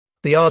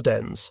The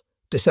Ardennes,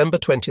 December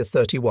 20th,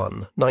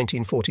 31,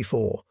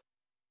 1944.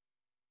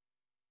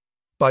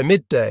 By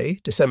midday,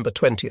 December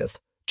 20th,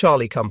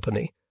 Charlie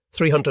Company,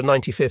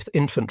 395th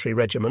Infantry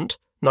Regiment,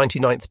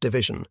 99th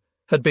Division,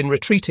 had been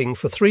retreating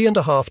for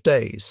 3.5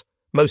 days,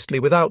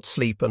 mostly without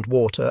sleep and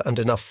water and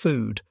enough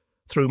food,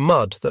 through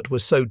mud that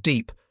was so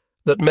deep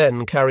that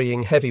men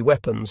carrying heavy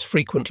weapons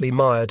frequently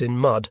mired in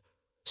mud,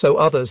 so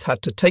others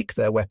had to take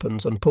their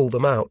weapons and pull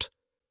them out.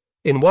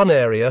 In one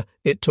area,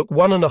 it took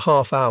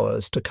 1.5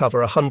 hours to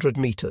cover 100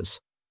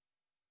 metres.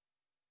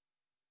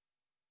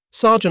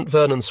 Sergeant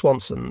Vernon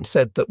Swanson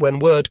said that when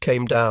word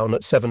came down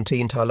at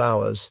 17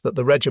 hours that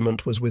the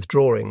regiment was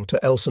withdrawing to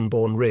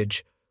Elsenborn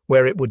Ridge,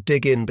 where it would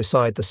dig in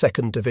beside the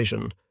 2nd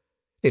Division,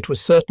 it was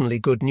certainly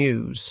good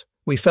news.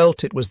 We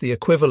felt it was the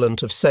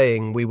equivalent of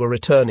saying we were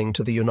returning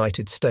to the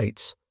United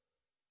States.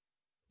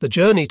 The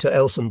journey to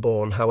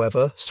Elsenborn,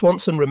 however,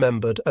 Swanson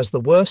remembered as the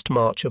worst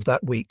march of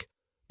that week,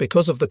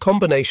 because of the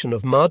combination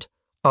of mud,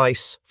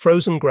 ice,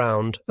 frozen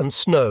ground, and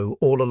snow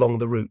all along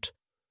the route.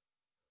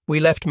 "We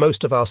left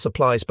most of our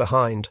supplies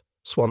behind,"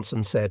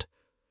 Swanson said,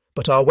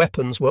 "but our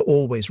weapons were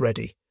always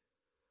ready.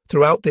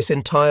 Throughout this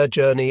entire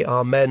journey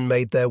our men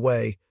made their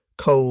way,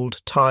 cold,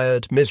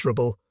 tired,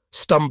 miserable,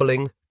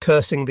 stumbling,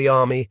 cursing the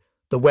army,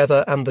 the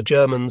weather and the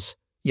Germans,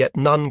 yet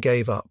none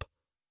gave up."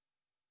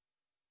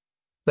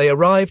 They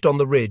arrived on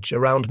the ridge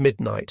around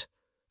midnight,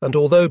 and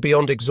although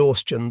beyond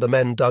exhaustion the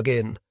men dug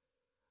in.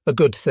 A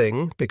good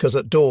thing, because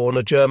at dawn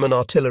a German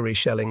artillery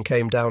shelling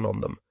came down on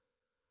them.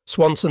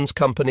 Swanson's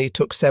company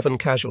took 7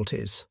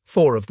 casualties,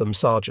 4 of them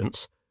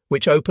sergeants,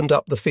 which opened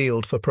up the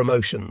field for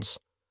promotions.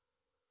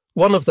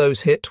 One of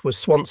those hit was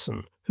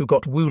Swanson, who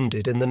got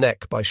wounded in the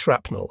neck by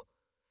shrapnel.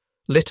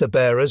 Litter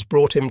bearers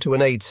brought him to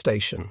an aid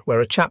station,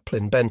 where a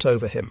chaplain bent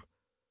over him.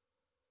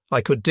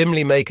 I could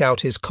dimly make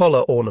out his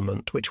collar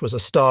ornament, which was a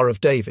Star of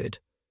David.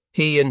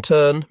 He, in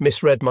turn,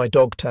 misread my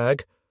dog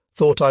tag,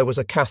 thought I was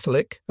a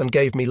Catholic, and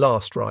gave me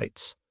last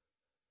rites.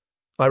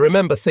 I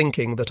remember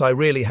thinking that I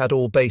really had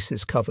all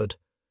bases covered.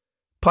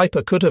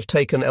 Piper could have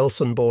taken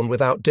Elsenborn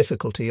without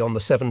difficulty on the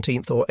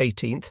 17th or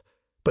 18th,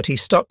 but he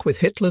stuck with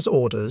Hitler's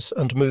orders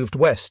and moved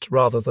west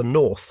rather than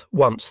north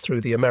once through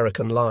the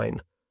American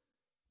line.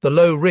 The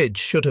low ridge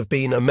should have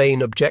been a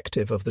main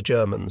objective of the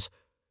Germans,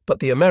 but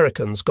the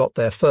Americans got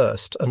there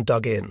first and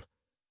dug in.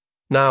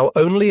 Now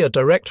only a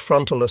direct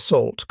frontal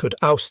assault could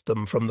oust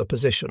them from the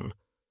position.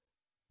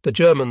 The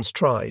Germans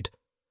tried.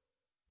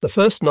 "The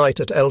first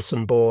night at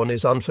Elsenborn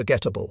is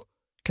unforgettable,"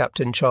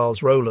 Captain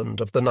Charles Rowland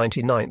of the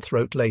 99th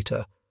wrote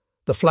later.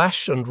 "The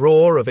flash and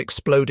roar of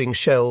exploding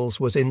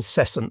shells was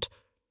incessant.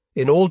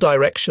 In all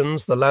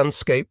directions the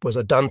landscape was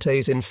a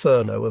Dante's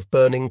inferno of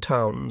burning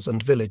towns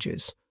and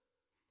villages."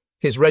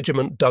 His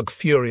regiment dug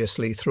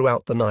furiously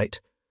throughout the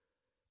night.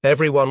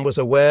 Everyone was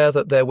aware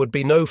that there would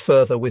be no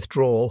further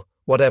withdrawal,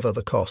 whatever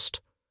the cost.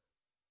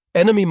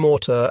 Enemy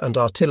mortar and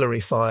artillery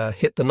fire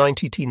hit the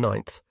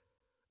 99th.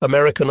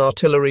 American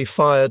artillery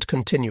fired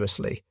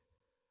continuously.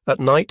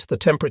 At night the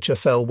temperature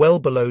fell well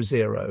below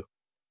 0.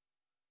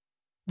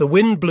 "The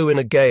wind blew in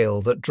a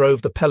gale that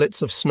drove the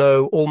pellets of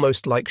snow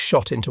almost like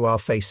shot into our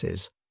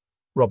faces,"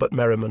 Robert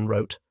Merriman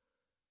wrote.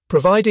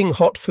 "Providing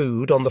hot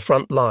food on the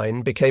front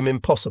line became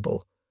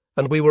impossible,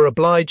 and we were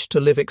obliged to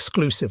live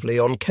exclusively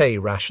on K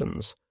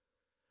rations.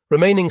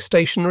 Remaining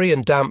stationary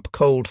in damp,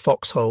 cold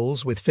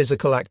foxholes with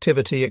physical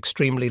activity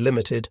extremely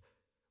limited,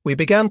 we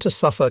began to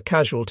suffer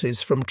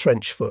casualties from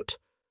trench foot.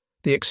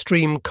 The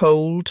extreme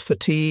cold,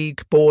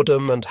 fatigue,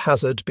 boredom, and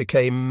hazard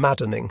became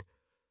maddening.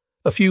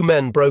 A few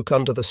men broke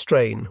under the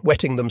strain,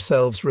 wetting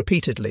themselves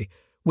repeatedly,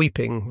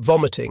 weeping,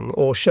 vomiting,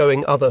 or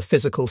showing other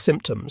physical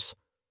symptoms.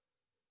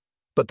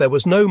 But there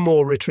was no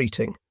more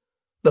retreating.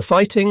 The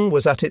fighting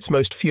was at its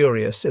most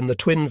furious in the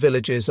twin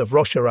villages of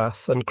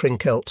Rocherath and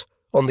Krinkelt,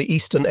 on the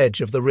eastern edge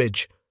of the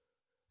ridge.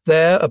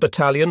 There a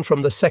battalion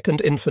from the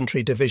 2nd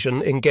Infantry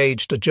Division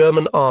engaged a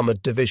German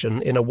armoured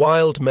division in a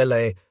wild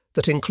melee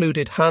that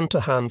included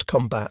hand-to-hand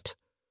combat.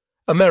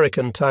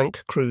 American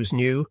tank crews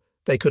knew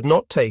they could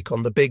not take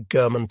on the big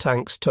German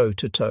tanks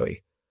toe-to-toe,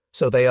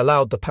 so they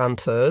allowed the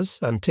Panthers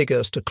and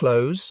Tigers to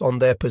close on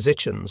their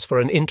positions for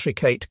an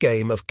intricate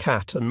game of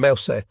cat and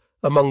mouse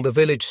among the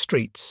village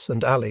streets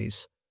and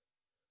alleys.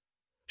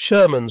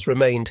 Shermans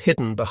remained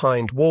hidden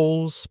behind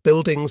walls,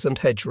 buildings and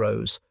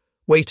hedgerows,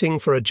 waiting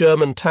for a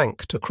German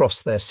tank to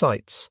cross their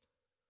sights.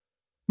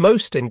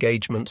 Most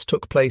engagements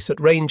took place at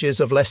ranges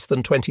of less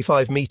than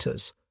 25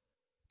 metres.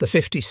 The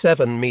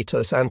 57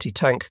 metres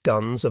anti-tank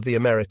guns of the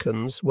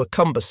Americans were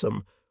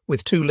cumbersome,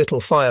 with too little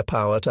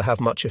firepower to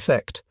have much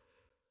effect.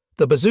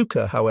 The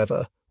bazooka,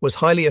 however, was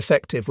highly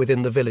effective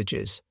within the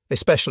villages,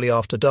 especially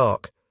after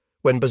dark,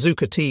 when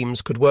bazooka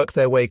teams could work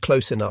their way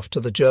close enough to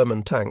the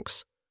German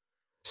tanks.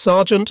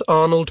 Sergeant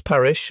Arnold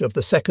Parrish of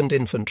the 2nd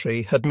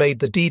Infantry had made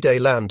the D-Day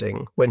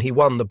landing when he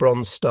won the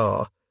Bronze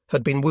Star,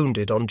 had been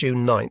wounded on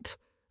June 9th,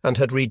 and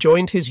had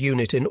rejoined his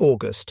unit in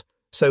August,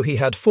 so he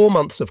had 4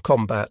 months of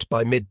combat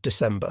by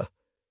mid-December.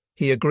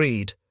 He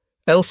agreed.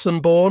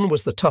 Elsenborn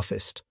was the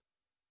toughest.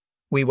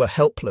 "We were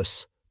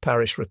helpless,"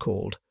 Parrish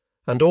recalled,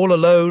 and all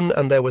alone,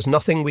 and there was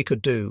nothing we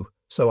could do,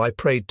 so I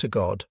prayed to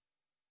God.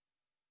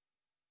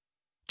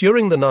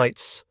 During the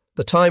nights,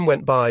 the time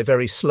went by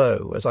very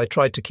slow as I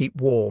tried to keep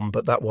warm,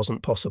 but that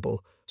wasn't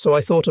possible, so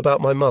I thought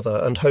about my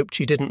mother and hoped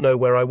she didn't know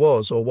where I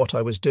was or what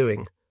I was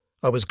doing.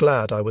 I was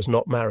glad I was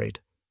not married.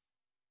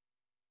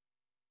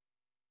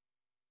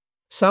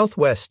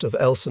 Southwest of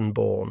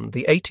Elsenborn,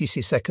 the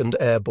 82nd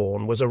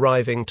Airborne was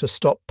arriving to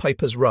stop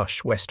Piper's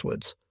rush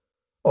westwards.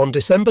 On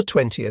December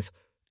 20th,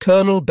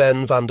 Colonel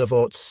Ben van der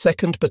Voort's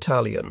 2nd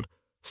Battalion,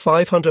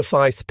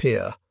 505th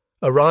Pier,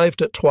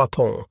 arrived at Trois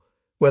Ponts,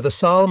 where the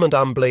Salm and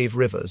Amblève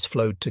rivers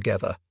flowed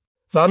together.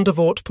 Van der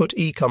Voort put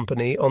E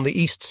Company on the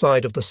east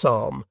side of the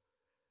Salm.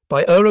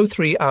 By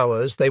 03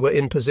 hours they were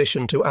in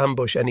position to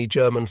ambush any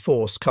German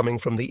force coming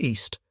from the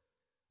east.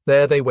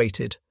 There they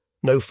waited.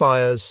 No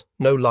fires,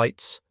 no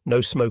lights, no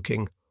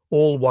smoking,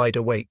 all wide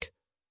awake.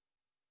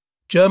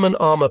 German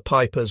armour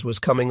Pipers was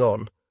coming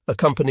on,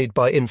 accompanied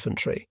by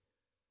infantry.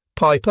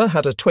 Piper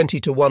had a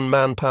 20-to-1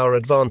 manpower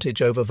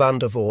advantage over Van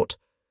der Voort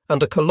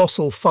and a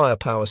colossal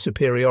firepower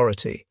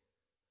superiority.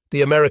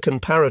 The American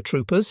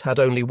paratroopers had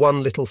only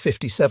one little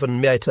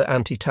 57mm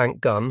anti-tank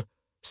gun,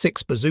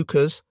 6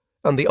 bazookas,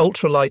 and the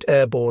ultralight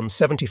airborne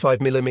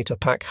 75mm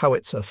pack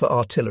howitzer for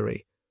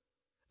artillery.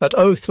 At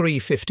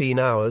 03:15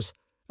 hours,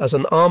 as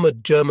an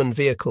armoured German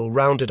vehicle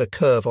rounded a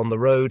curve on the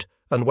road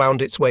and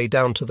wound its way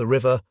down to the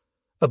river,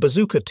 a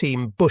bazooka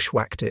team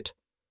bushwhacked it.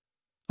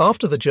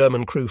 After the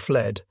German crew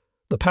fled,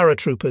 the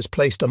paratroopers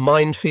placed a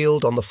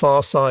minefield on the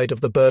far side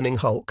of the burning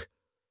hulk.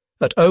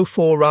 At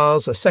 04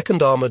 hours, a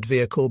second armoured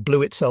vehicle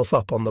blew itself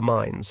up on the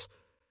mines.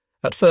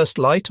 At first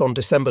light on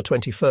December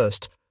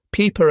 21st,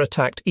 Pieper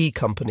attacked E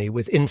Company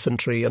with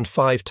infantry and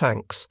 5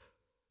 tanks.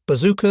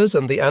 Bazookas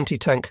and the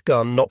anti-tank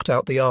gun knocked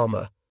out the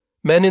armour.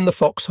 Men in the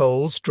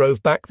foxholes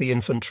drove back the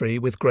infantry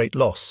with great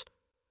loss.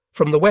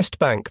 From the west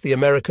bank, the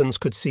Americans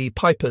could see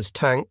Piper's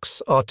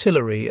tanks,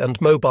 artillery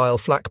and mobile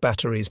flak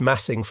batteries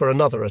massing for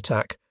another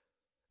attack.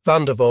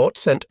 Van der Voort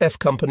sent F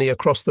Company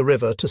across the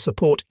river to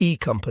support E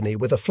Company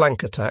with a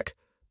flank attack,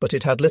 but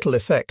it had little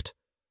effect.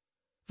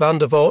 Van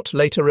der Voort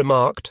later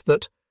remarked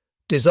that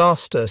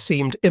disaster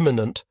seemed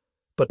imminent,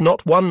 but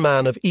not one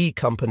man of E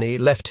Company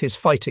left his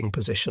fighting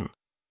position.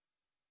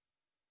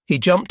 He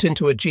jumped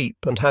into a jeep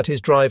and had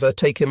his driver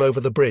take him over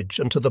the bridge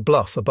and to the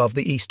bluff above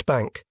the east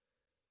bank.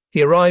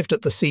 He arrived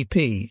at the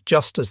CP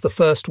just as the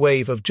first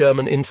wave of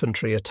German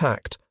infantry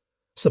attacked,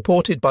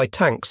 supported by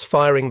tanks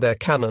firing their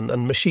cannon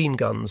and machine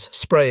guns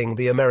spraying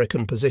the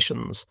American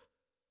positions.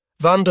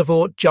 Van der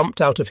Voort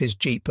jumped out of his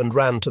jeep and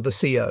ran to the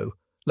CO,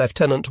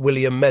 Lieutenant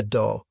William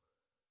Meddaw.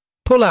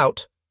 "Pull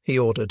out," he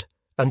ordered,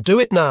 "and do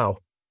it now."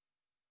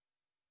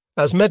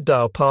 As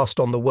Meddaw passed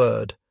on the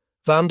word,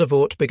 Van der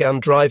Voort began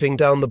driving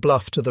down the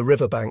bluff to the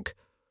riverbank,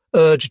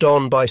 urged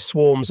on by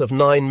swarms of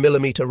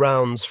 9mm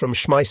rounds from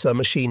Schmeisser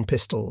machine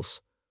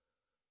pistols.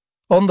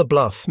 On the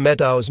bluff,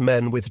 Meddaw's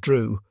men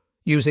withdrew,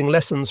 using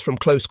lessons from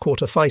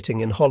close-quarter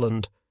fighting in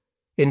Holland.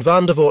 In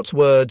Van der Voort's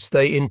words,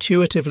 they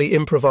intuitively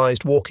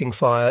improvised walking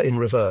fire in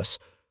reverse.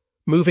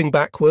 Moving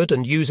backward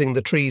and using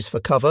the trees for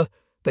cover,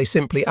 they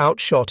simply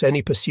outshot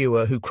any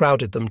pursuer who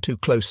crowded them too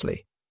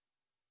closely.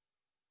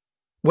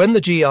 When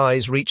the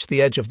GIs reached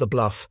the edge of the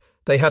bluff,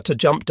 they had to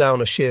jump down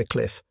a sheer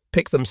cliff,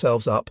 pick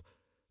themselves up.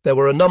 There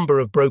were a number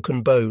of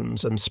broken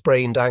bones and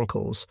sprained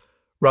ankles,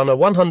 run a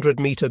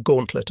 100-metre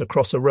gauntlet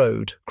across a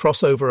road,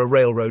 cross over a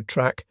railroad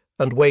track,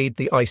 and wade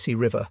the icy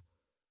river.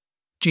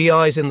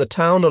 GIs in the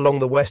town along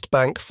the west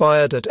bank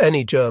fired at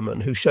any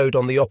German who showed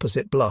on the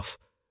opposite bluff.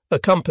 A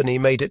company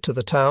made it to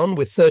the town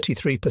with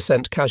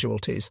 33%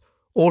 casualties,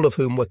 all of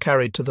whom were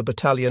carried to the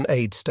battalion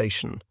aid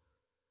station.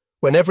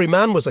 When every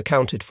man was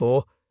accounted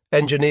for,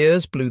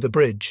 engineers blew the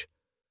bridge.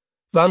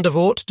 Van der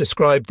Voort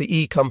described the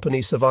E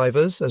Company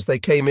survivors as they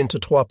came into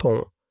Trois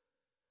Ponts.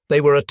 They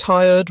were a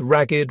tired,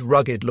 ragged,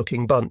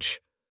 rugged-looking bunch.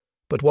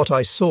 But what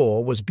I saw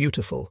was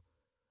beautiful.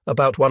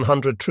 About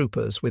 100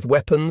 troopers with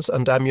weapons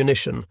and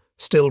ammunition,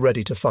 still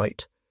ready to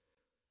fight.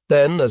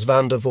 Then, as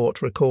Van der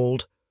Voort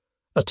recalled,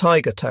 a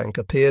Tiger tank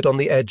appeared on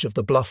the edge of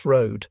the bluff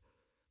road.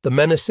 The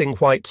menacing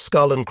white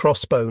skull and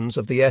crossbones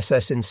of the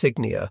SS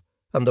insignia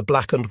and the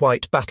black and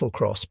white battle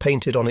cross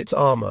painted on its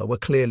armour were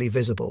clearly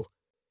visible.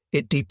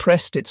 It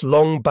depressed its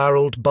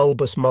long-barreled,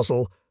 bulbous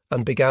muzzle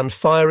and began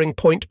firing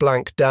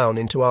point-blank down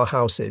into our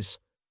houses.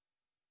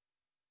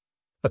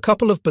 A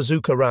couple of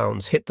bazooka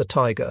rounds hit the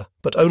Tiger,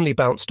 but only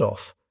bounced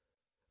off.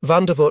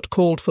 Van der Voort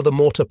called for the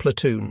mortar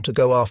platoon to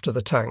go after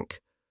the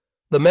tank.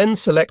 The men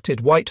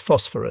selected white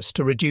phosphorus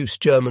to reduce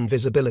German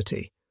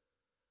visibility.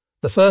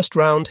 The first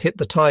round hit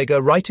the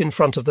Tiger right in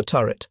front of the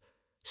turret.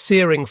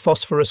 Searing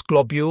phosphorus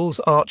globules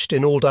arched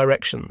in all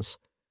directions.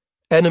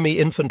 Enemy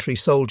infantry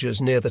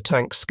soldiers near the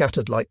tank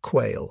scattered like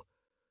quail.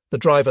 The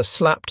driver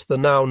slapped the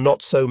now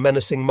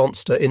not-so-menacing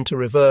monster into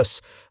reverse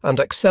and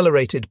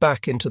accelerated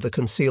back into the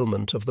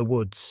concealment of the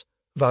woods,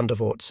 Van der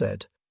Voort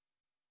said.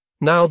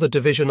 Now the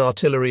division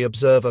artillery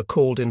observer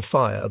called in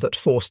fire that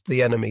forced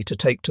the enemy to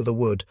take to the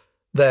wood,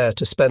 there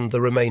to spend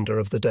the remainder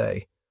of the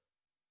day.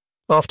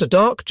 After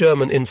dark,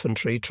 German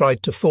infantry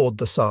tried to ford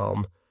the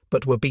Salm,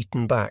 but were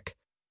beaten back.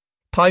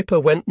 Piper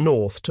went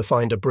north to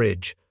find a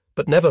bridge,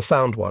 but never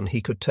found one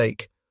he could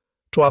take.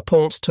 Trois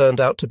Ponts turned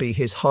out to be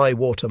his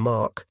high-water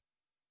mark.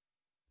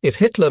 If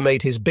Hitler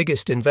made his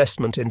biggest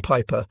investment in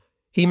Piper,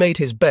 he made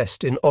his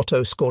best in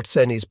Otto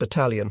Skorzeni's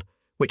battalion,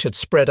 which had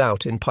spread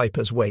out in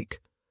Piper's wake.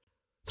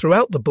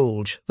 Throughout the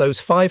Bulge, those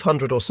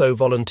 500 or so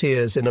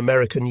volunteers in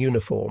American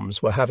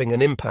uniforms were having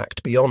an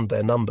impact beyond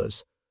their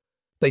numbers.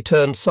 They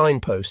turned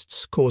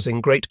signposts,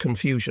 causing great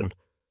confusion.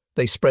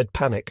 They spread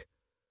panic.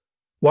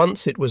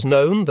 Once it was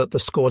known that the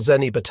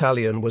Skorzeny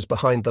battalion was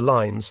behind the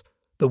lines,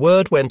 the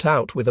word went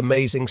out with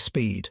amazing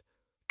speed.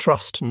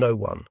 Trust no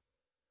one.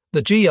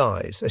 The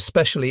GIs,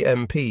 especially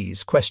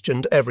MPs,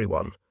 questioned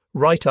everyone,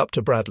 right up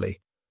to Bradley.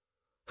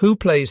 Who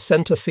plays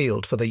centre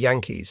field for the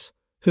Yankees?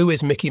 Who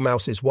is Mickey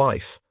Mouse's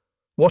wife?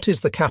 What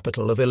is the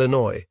capital of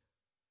Illinois?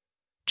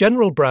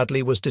 General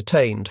Bradley was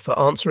detained for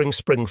answering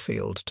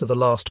Springfield to the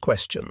last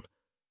question.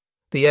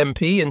 The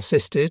MP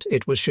insisted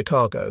it was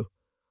Chicago.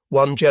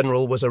 One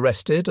general was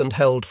arrested and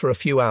held for a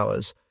few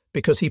hours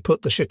because he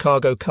put the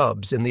Chicago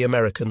Cubs in the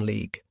American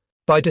League.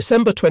 By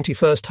December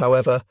 21st,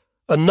 however,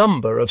 a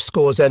number of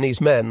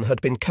Skorzeny's men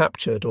had been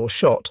captured or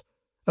shot,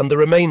 and the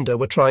remainder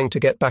were trying to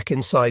get back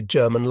inside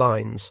German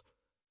lines.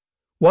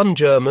 One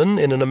German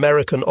in an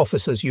American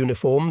officer's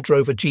uniform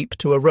drove a jeep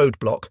to a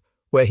roadblock,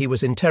 where he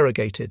was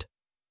interrogated.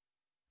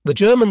 The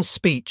German's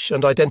speech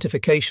and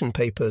identification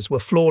papers were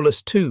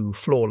flawless too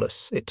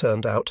flawless, it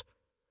turned out.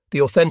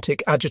 The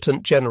authentic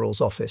Adjutant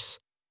General's office.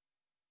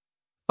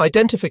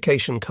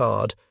 Identification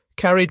card,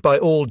 carried by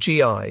all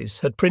GIs,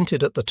 had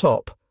printed at the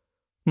top,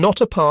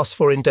 "Not a pass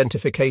for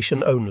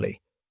identification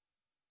only."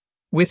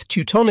 With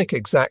Teutonic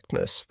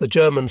exactness, the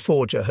German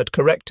forger had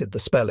corrected the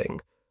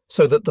spelling,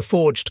 so that the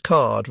forged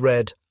card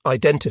read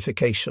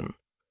identification.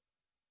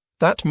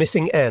 That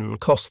missing N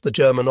cost the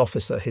German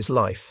officer his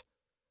life.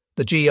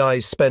 The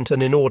GIs spent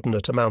an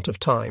inordinate amount of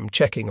time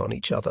checking on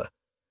each other.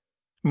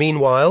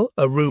 Meanwhile,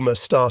 a rumour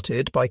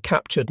started by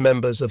captured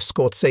members of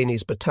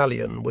Skorzeny's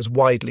battalion was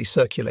widely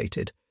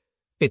circulated.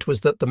 It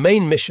was that the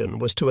main mission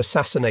was to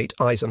assassinate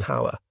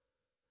Eisenhower.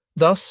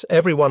 Thus,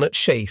 everyone at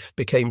SHAEF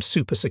became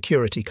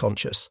super-security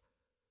conscious.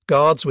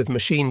 Guards with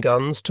machine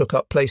guns took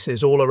up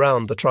places all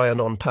around the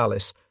Trianon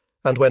Palace,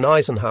 and when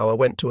Eisenhower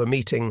went to a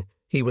meeting,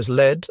 he was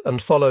led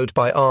and followed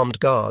by armed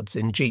guards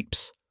in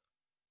jeeps.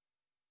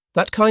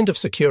 That kind of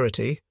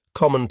security,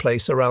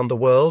 commonplace around the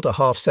world a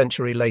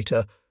half-century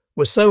later,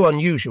 was so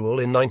unusual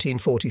in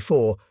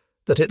 1944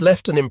 that it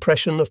left an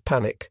impression of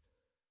panic.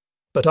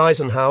 But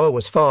Eisenhower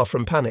was far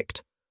from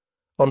panicked.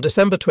 On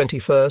December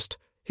 21st,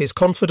 his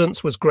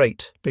confidence was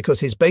great because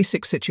his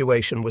basic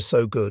situation was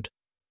so good.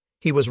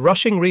 He was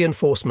rushing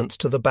reinforcements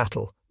to the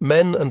battle,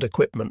 men and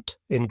equipment,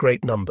 in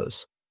great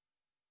numbers.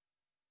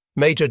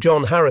 Major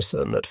John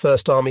Harrison at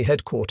 1st Army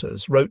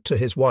Headquarters wrote to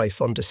his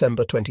wife on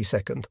December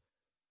 22nd.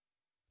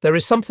 There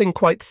is something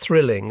quite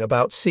thrilling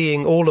about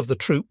seeing all of the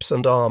troops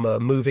and armour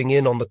moving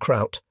in on the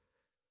Kraut.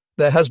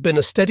 There has been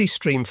a steady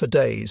stream for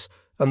days,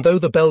 and though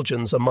the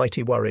Belgians are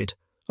mighty worried,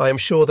 I am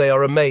sure they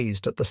are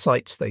amazed at the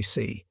sights they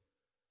see.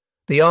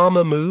 The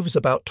armour moves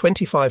about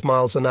 25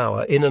 miles an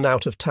hour in and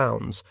out of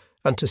towns,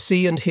 and to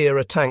see and hear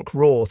a tank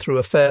roar through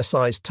a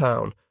fair-sized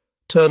town,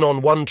 turn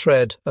on one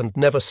tread and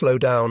never slow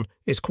down,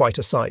 is quite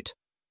a sight.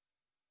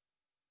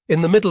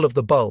 In the middle of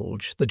the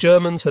Bulge, the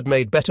Germans had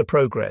made better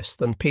progress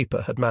than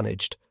Pieper had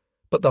managed,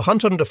 but the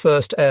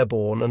 101st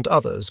Airborne and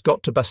others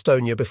got to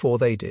Bastogne before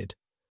they did.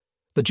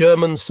 The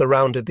Germans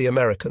surrounded the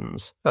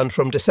Americans, and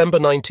from December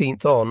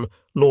 19th on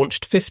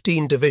launched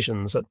 15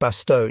 divisions at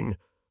Bastogne,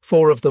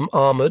 4 of them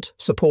armoured,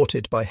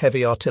 supported by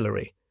heavy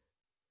artillery.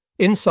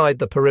 Inside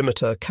the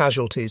perimeter,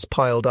 casualties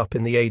piled up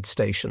in the aid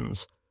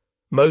stations.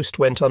 Most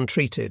went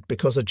untreated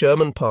because a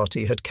German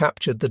party had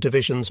captured the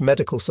division's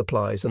medical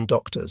supplies and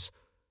doctors.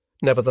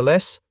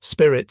 Nevertheless,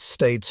 spirits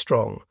stayed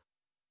strong.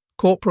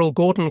 Corporal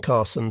Gordon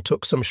Carson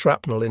took some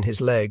shrapnel in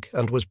his leg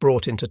and was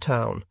brought into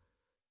town.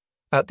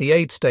 At the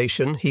aid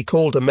station, he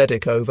called a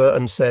medic over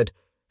and said,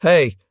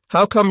 "Hey,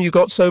 how come you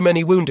got so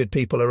many wounded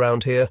people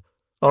around here?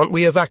 Aren't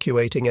we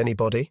evacuating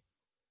anybody?"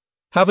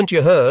 "Haven't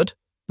you heard?"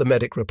 the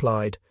medic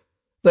replied.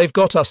 "They've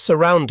got us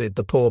surrounded,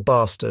 the poor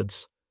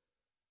bastards."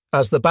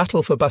 As the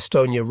battle for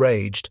Bastogne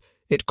raged,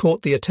 it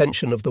caught the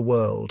attention of the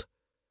world.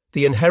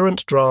 The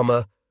inherent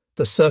drama,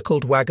 the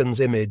circled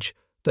wagon's image,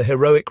 the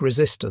heroic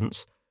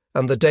resistance,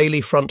 and the daily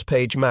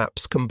front-page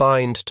maps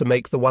combined to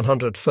make the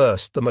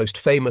 101st the most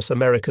famous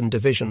American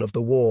division of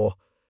the war.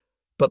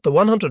 But the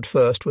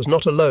 101st was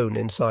not alone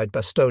inside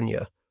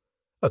Bastogne.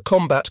 A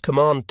combat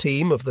command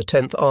team of the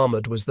 10th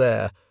Armoured was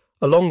there,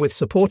 along with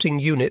supporting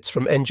units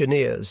from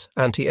engineers,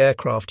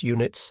 anti-aircraft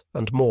units,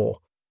 and more.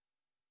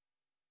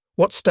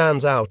 What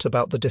stands out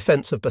about the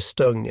defence of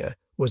Bastogne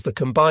was the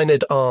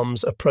combined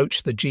arms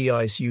approach the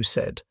GIs you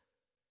said.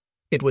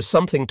 It was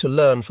something to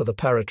learn for the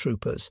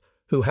paratroopers,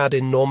 who had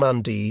in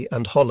Normandy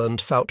and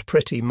Holland fought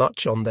pretty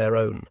much on their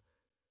own.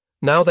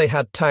 Now they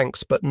had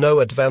tanks but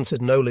no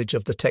advanced knowledge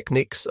of the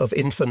techniques of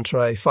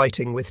infantry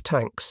fighting with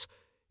tanks.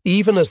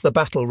 Even as the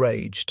battle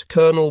raged,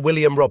 Colonel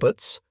William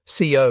Roberts,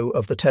 CO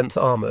of the 10th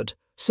Armoured,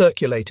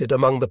 circulated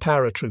among the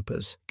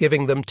paratroopers,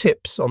 giving them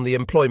tips on the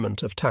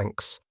employment of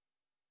tanks.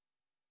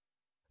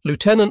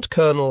 Lieutenant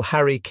Colonel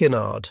Harry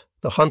Kinnard,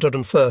 the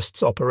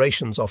 101st's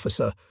operations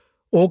officer,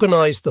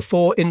 organised the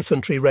 4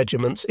 infantry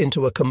regiments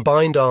into a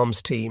combined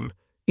arms team,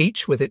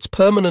 each with its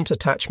permanent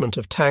attachment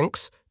of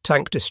tanks,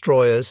 tank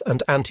destroyers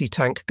and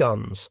anti-tank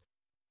guns.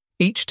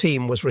 Each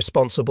team was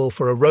responsible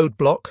for a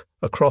roadblock,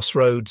 a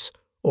crossroads,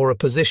 or a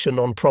position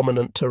on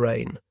prominent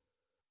terrain.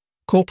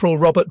 Corporal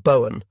Robert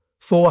Bowen,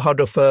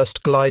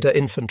 401st Glider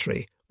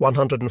Infantry,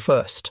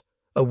 101st,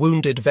 a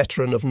wounded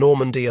veteran of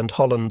Normandy and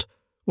Holland,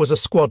 was a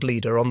squad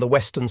leader on the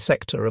western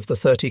sector of the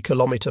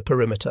 30-kilometre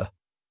perimeter.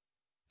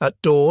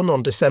 At dawn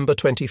on December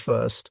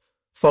 21st,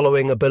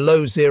 following a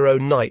below-zero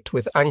night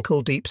with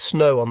ankle-deep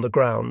snow on the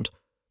ground,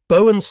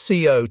 Bowen's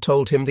CO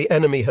told him the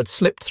enemy had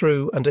slipped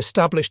through and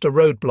established a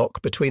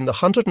roadblock between the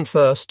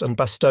 101st and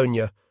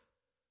Bastogne.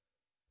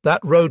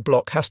 "That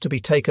roadblock has to be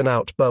taken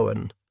out,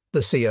 Bowen,"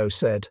 the CO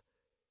said.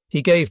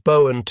 He gave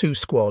Bowen 2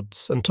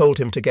 squads and told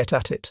him to get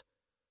at it.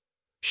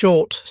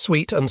 Short,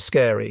 sweet and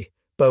scary,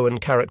 Bowen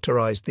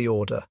characterised the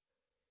order.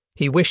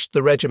 He wished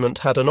the regiment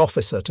had an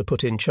officer to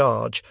put in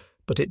charge,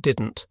 but it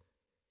didn't.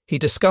 He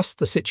discussed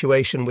the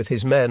situation with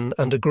his men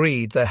and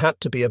agreed there had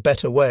to be a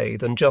better way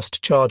than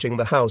just charging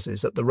the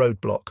houses at the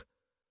roadblock.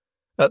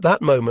 At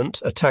that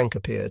moment, a tank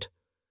appeared.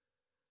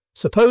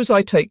 "Suppose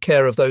I take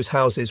care of those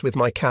houses with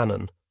my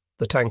cannon?"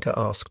 the tanker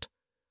asked.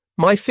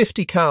 "My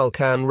 50 cal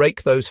can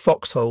rake those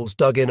foxholes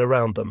dug in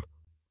around them.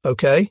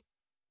 Okay?"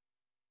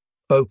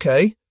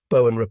 "Okay,"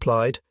 Bowen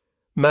replied.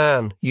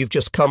 "Man, you've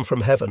just come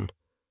from heaven."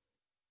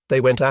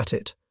 They went at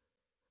it.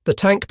 The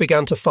tank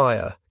began to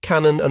fire,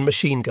 cannon and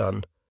machine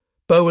gun.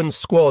 Bowen's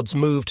squads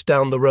moved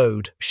down the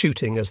road,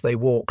 shooting as they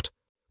walked.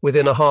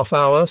 Within a half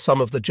hour,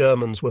 some of the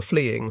Germans were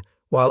fleeing,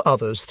 while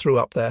others threw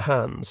up their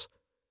hands.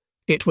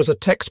 "It was a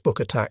textbook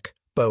attack,"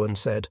 Bowen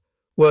said,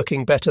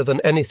 "working better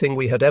than anything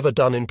we had ever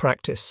done in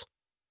practice."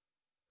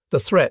 The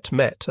threat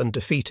met and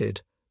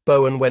defeated,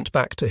 Bowen went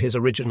back to his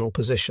original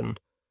position.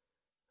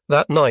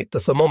 That night the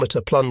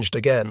thermometer plunged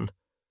again.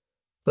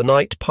 "The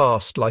night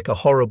passed like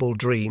a horrible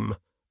dream,"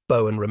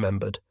 Bowen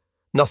remembered.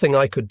 "Nothing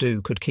I could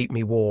do could keep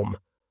me warm.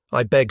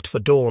 I begged for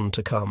dawn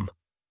to come."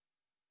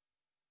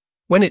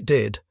 When it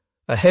did,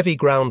 a heavy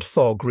ground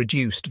fog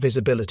reduced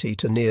visibility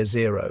to near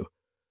zero.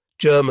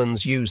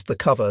 Germans used the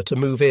cover to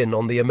move in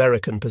on the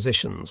American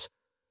positions.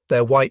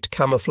 Their white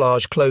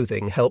camouflage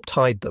clothing helped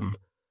hide them.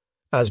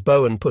 As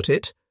Bowen put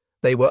it,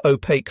 they were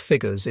opaque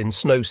figures in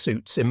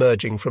snowsuits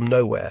emerging from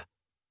nowhere.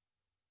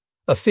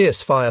 A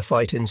fierce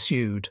firefight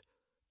ensued.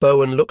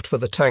 Bowen looked for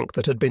the tank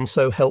that had been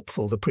so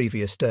helpful the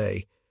previous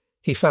day.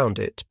 He found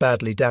it,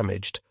 badly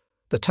damaged.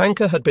 The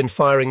tanker had been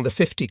firing the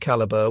 .50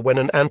 caliber when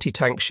an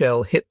anti-tank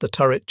shell hit the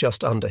turret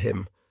just under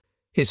him.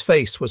 His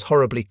face was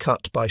horribly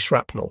cut by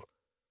shrapnel.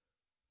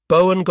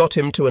 Bowen got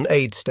him to an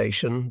aid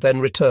station, then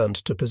returned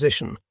to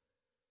position.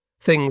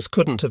 Things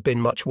couldn't have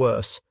been much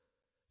worse.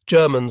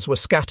 Germans were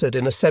scattered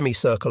in a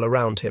semicircle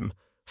around him,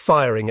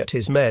 firing at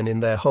his men in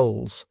their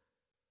holes.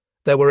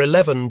 There were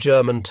 11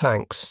 German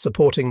tanks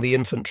supporting the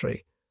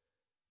infantry.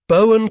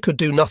 Bowen could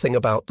do nothing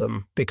about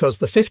them because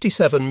the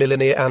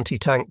 57mm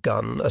anti-tank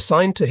gun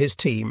assigned to his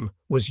team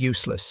was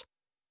useless.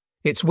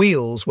 Its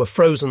wheels were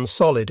frozen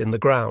solid in the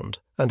ground,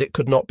 and it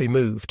could not be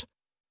moved.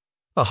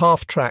 A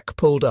half-track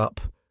pulled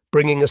up,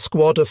 bringing a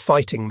squad of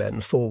fighting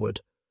men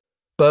forward.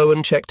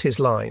 Bowen checked his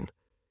line.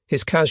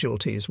 His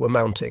casualties were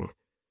mounting.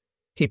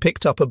 He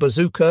picked up a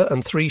bazooka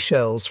and 3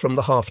 shells from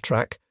the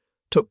half-track,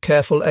 took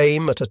careful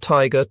aim at a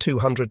Tiger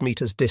 200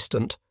 metres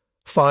distant,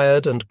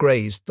 fired and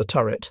grazed the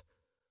turret.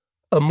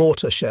 A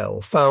mortar shell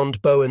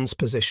found Bowen's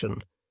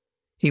position.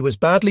 He was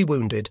badly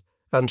wounded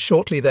and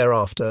shortly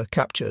thereafter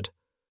captured.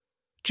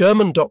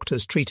 German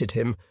doctors treated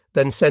him,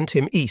 then sent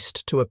him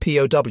east to a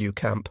POW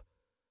camp.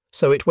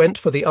 So it went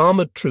for the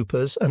armoured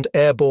troopers and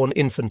airborne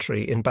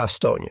infantry in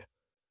Bastogne.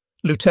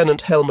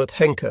 Lieutenant Helmut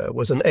Henke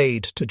was an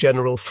aide to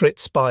General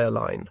Fritz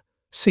Bayerlein,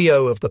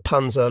 CO of the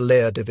Panzer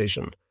Lehr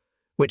Division,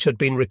 which had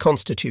been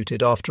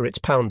reconstituted after its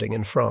pounding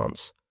in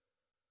France.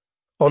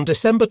 On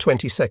December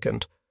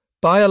 22nd,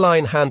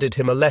 Bayerlein handed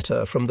him a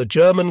letter from the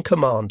German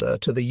commander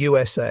to the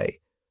USA,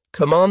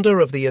 commander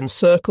of the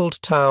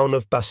encircled town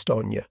of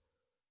Bastogne.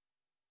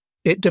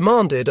 It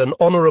demanded an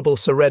honourable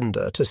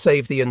surrender to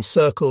save the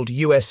encircled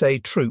USA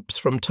troops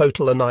from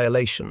total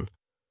annihilation.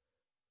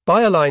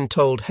 Bayerlein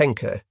told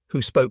Henke,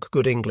 who spoke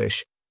good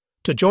English,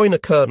 to join a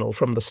colonel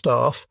from the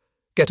staff,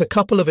 get a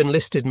couple of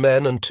enlisted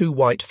men and 2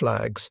 white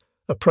flags,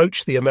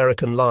 approach the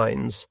American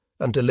lines,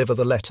 and deliver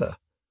the letter.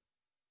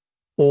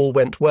 All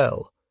went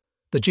well.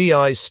 The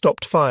GIs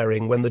stopped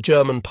firing when the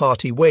German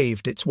party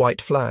waved its white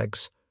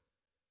flags.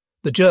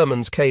 The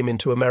Germans came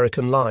into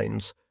American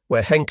lines,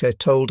 where Henke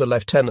told a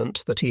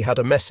lieutenant that he had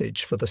a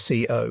message for the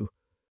CO.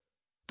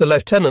 The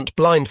lieutenant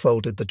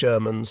blindfolded the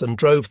Germans and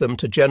drove them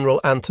to General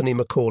Anthony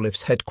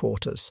McAuliffe's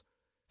headquarters.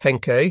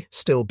 Henke,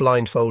 still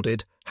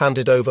blindfolded,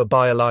 handed over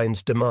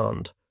Bayerlein's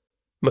demand.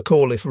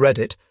 McAuliffe read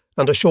it,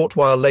 and a short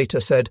while later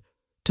said,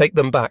 "Take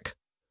them back,"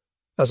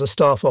 as a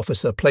staff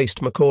officer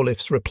placed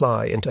McAuliffe's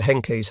reply into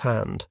Henke's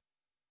hand.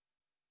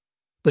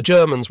 The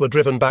Germans were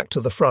driven back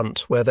to the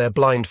front, where their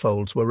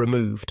blindfolds were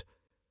removed.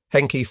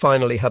 Henke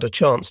finally had a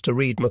chance to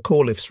read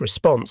McAuliffe's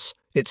response.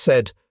 It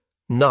said,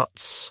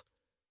 "Nuts."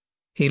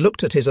 He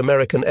looked at his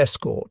American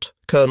escort,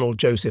 Colonel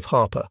Joseph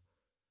Harper.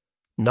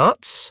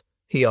 "Nuts?"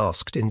 he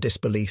asked in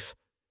disbelief.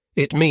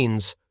 "It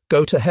means,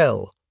 go to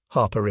hell,"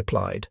 Harper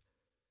replied.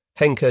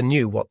 Henke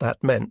knew what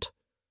that meant.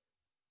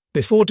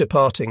 Before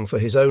departing for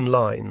his own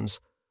lines,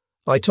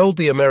 "I told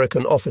the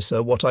American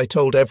officer what I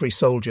told every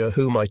soldier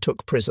whom I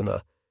took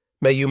prisoner.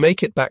 May you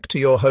make it back to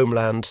your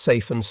homeland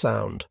safe and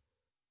sound."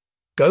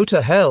 "Go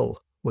to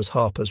hell," was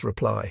Harper's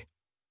reply.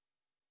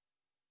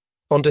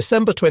 On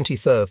December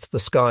 23rd, the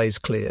skies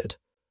cleared.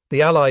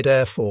 The Allied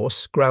Air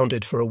Force,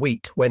 grounded for a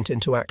week, went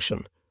into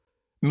action.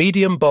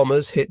 Medium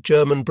bombers hit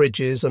German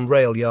bridges and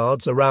rail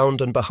yards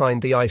around and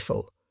behind the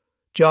Eifel.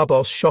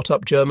 Jarbos shot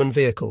up German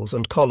vehicles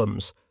and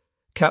columns.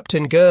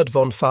 Captain Gerd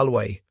von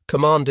Falwey,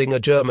 commanding a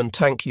German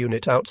tank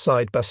unit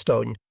outside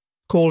Bastogne,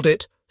 called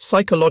it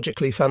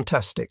psychologically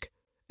fantastic.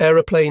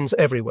 Aeroplanes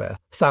everywhere,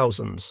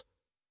 thousands.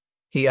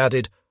 He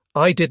added,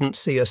 "I didn't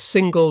see a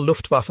single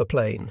Luftwaffe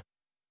plane."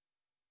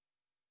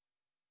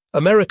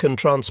 American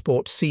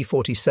transport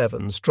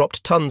C-47s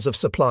dropped tons of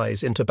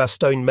supplies into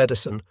Bastogne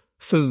medicine,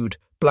 food,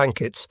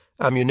 blankets,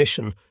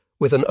 ammunition,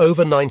 with an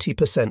over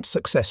 90%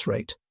 success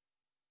rate.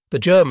 The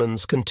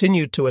Germans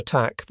continued to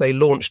attack. They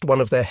launched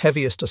one of their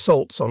heaviest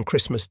assaults on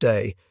Christmas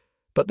Day,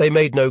 but they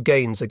made no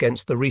gains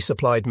against the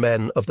resupplied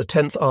men of the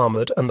 10th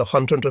Armoured and the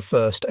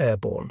 101st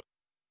Airborne.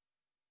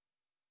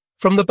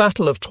 From the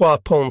Battle of Trois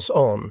Ponts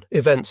on,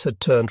 events had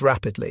turned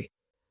rapidly.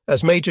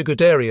 As Major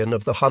Guderian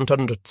of the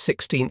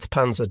 116th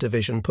Panzer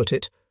Division put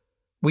it,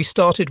 "We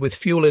started with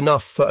fuel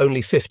enough for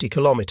only 50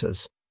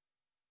 kilometres.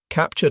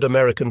 Captured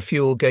American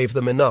fuel gave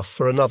them enough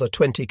for another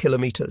 20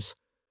 kilometres.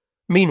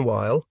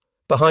 Meanwhile,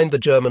 behind the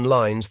German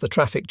lines the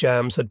traffic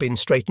jams had been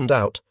straightened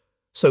out,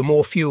 so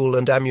more fuel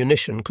and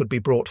ammunition could be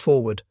brought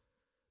forward.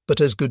 But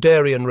as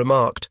Guderian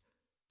remarked,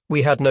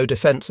 we had no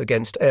defence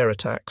against air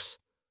attacks."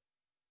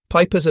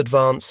 Piper's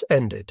advance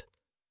ended.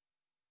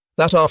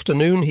 That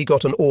afternoon he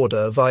got an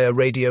order via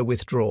radio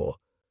withdraw.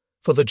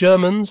 For the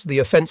Germans, the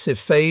offensive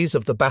phase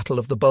of the Battle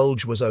of the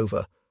Bulge was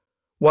over.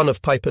 One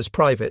of Piper's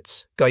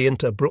privates,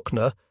 Guynter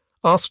Bruckner,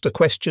 asked a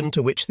question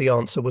to which the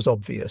answer was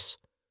obvious.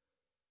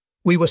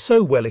 "We were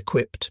so well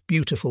equipped,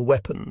 beautiful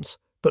weapons,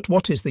 but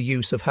what is the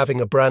use of having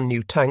a brand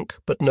new tank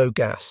but no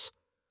gas?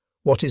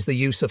 What is the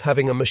use of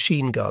having a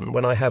machine gun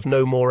when I have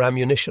no more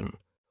ammunition?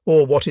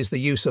 Or what is the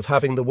use of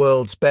having the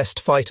world's best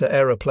fighter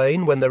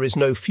aeroplane when there is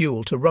no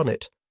fuel to run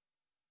it?"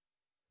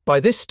 By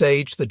this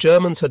stage, the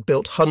Germans had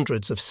built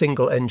hundreds of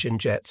single-engine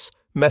jets,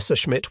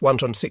 Messerschmitt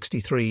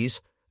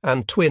 163s,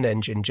 and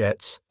twin-engine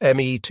jets,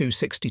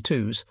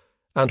 Me-262s,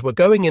 and were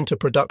going into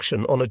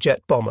production on a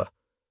jet bomber.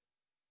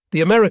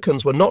 The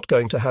Americans were not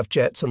going to have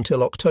jets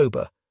until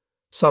October.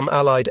 Some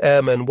Allied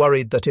airmen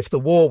worried that if the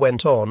war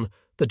went on,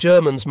 the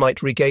Germans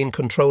might regain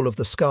control of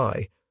the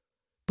sky.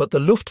 But the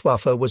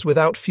Luftwaffe was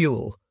without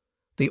fuel.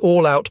 The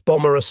all-out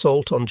bomber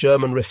assault on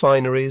German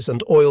refineries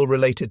and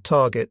oil-related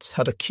targets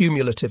had a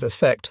cumulative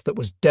effect that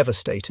was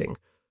devastating.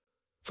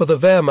 For the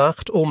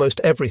Wehrmacht, almost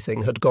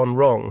everything had gone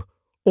wrong,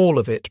 all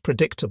of it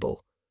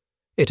predictable.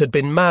 It had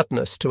been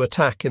madness to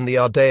attack in the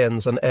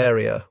Ardennes and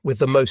area with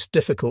the most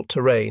difficult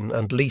terrain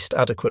and least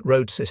adequate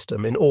road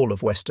system in all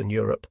of Western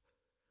Europe,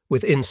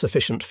 with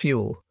insufficient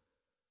fuel.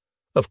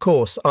 Of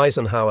course,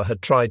 Eisenhower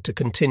had tried to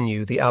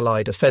continue the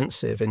Allied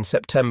offensive in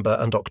September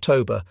and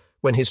October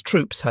when his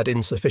troops had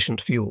insufficient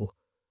fuel,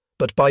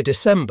 but by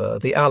December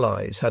the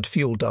Allies had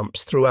fuel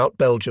dumps throughout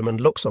Belgium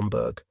and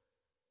Luxembourg.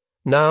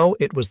 Now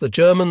it was the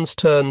Germans'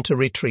 turn to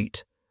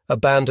retreat,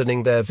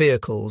 abandoning their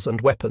vehicles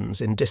and weapons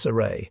in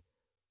disarray.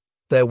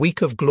 Their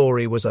week of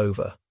glory was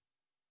over.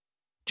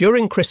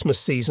 During Christmas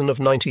season of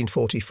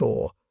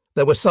 1944,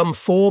 there were some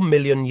 4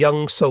 million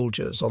young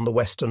soldiers on the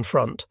Western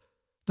Front,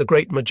 the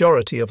great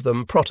majority of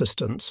them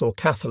Protestants or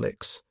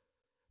Catholics.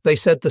 They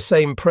said the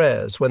same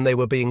prayers when they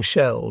were being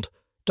shelled,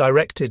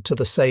 directed to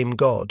the same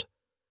God.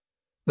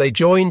 They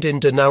joined in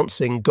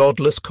denouncing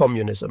godless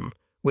communism,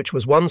 which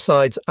was one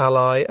side's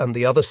ally and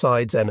the other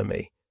side's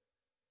enemy.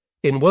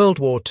 In World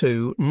War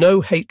II,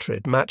 no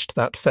hatred matched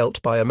that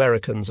felt by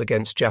Americans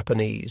against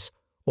Japanese,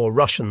 or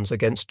Russians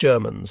against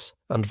Germans,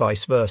 and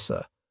vice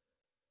versa.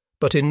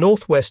 But in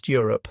Northwest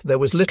Europe there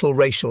was little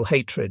racial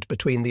hatred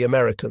between the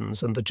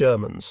Americans and the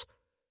Germans.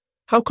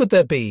 How could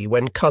there be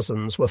when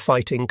cousins were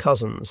fighting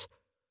cousins?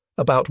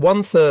 About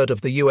 1/3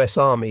 of the US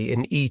Army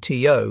in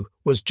ETO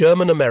was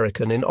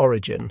German-American in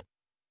origin.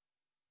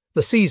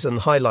 The season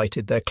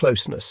highlighted their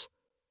closeness.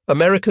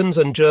 Americans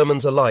and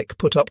Germans alike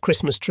put up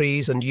Christmas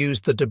trees and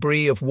used the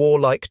debris of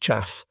warlike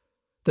chaff,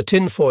 the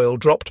tinfoil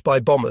dropped by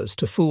bombers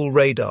to fool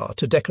radar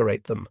to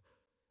decorate them.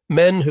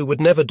 Men who would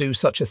never do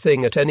such a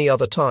thing at any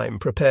other time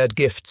prepared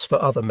gifts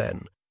for other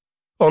men.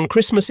 On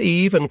Christmas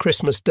Eve and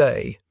Christmas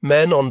Day,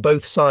 men on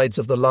both sides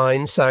of the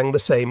line sang the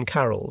same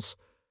carols.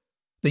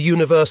 The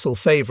universal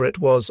favourite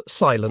was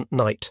Silent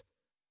Night.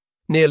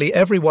 Nearly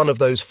every one of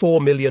those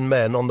 4 million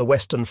men on the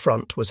Western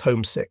Front was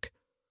homesick.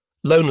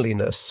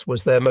 Loneliness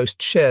was their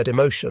most shared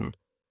emotion.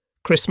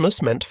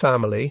 Christmas meant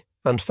family,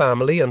 and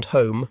family and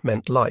home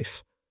meant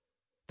life.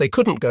 They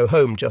couldn't go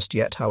home just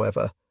yet,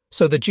 however,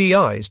 so the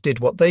GIs did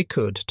what they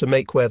could to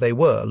make where they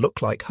were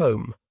look like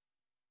home.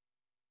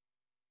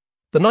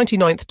 The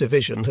 99th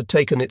Division had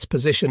taken its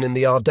position in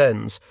the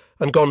Ardennes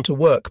and gone to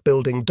work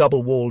building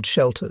double-walled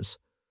shelters.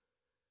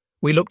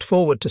 "We looked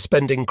forward to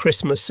spending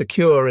Christmas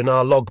secure in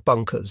our log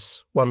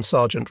bunkers," one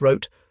sergeant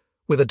wrote,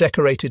 "with a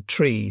decorated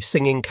tree,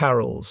 singing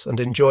carols and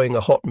enjoying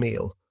a hot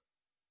meal."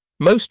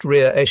 Most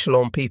rear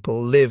echelon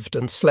people lived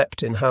and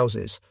slept in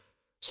houses,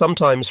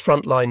 sometimes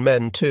frontline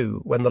men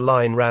too, when the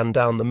line ran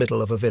down the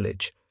middle of a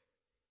village.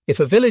 If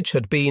a village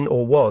had been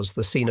or was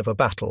the scene of a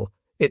battle,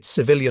 its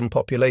civilian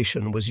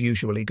population was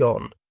usually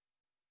gone.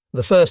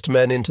 The first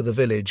men into the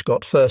village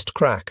got first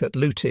crack at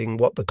looting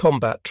what the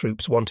combat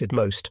troops wanted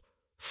most: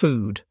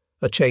 food,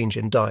 a change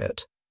in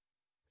diet.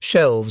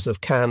 Shelves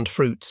of canned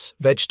fruits,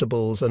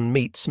 vegetables and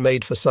meats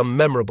made for some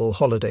memorable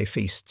holiday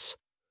feasts.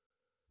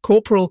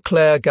 Corporal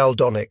Claire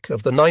Galdonic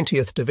of the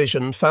 90th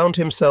Division found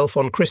himself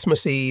on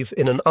Christmas Eve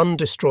in an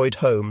undestroyed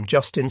home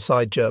just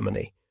inside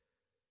Germany.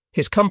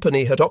 His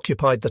company had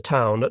occupied the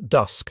town at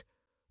dusk.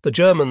 The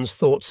Germans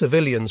thought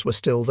civilians were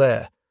still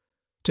there.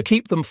 To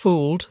keep them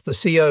fooled, the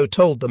CO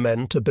told the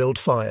men to build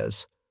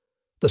fires.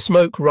 The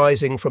smoke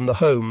rising from the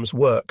homes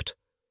worked.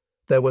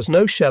 There was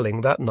no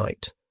shelling that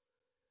night.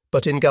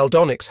 But in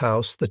Galdonic's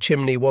house the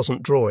chimney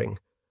wasn't drawing.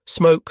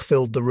 Smoke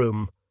filled the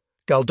room.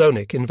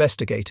 Galdonic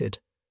investigated.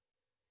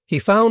 He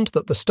found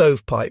that the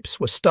stovepipes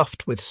were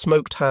stuffed with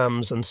smoked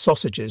hams and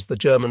sausages the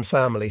German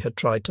family had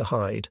tried to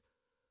hide.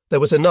 There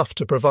was enough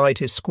to provide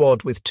his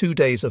squad with 2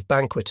 days of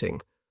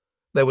banqueting.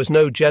 There was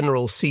no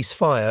general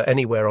ceasefire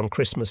anywhere on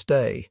Christmas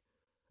Day.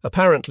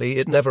 Apparently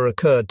it never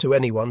occurred to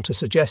anyone to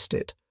suggest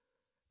it.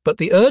 But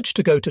the urge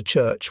to go to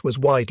church was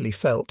widely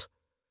felt.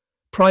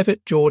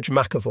 Private George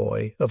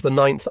McAvoy of the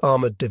 9th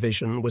Armoured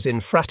Division was in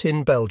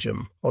Frattin,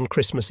 Belgium, on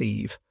Christmas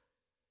Eve.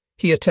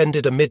 He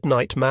attended a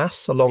midnight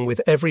mass along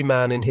with every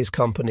man in his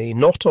company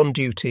not on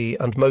duty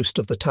and most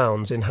of the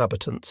town's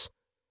inhabitants.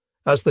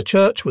 As the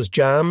church was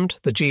jammed,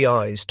 the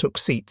GIs took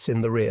seats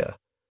in the rear.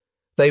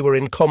 They were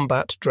in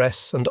combat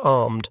dress and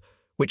armed,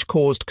 which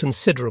caused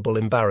considerable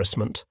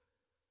embarrassment.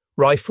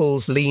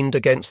 Rifles leaned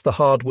against the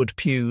hardwood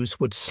pews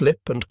would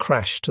slip and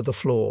crash to the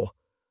floor.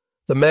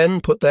 The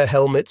men put their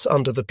helmets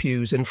under the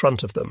pews in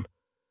front of them.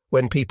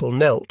 When people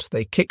knelt,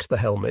 they kicked the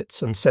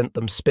helmets and sent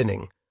them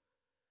spinning.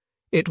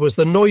 "It was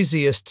the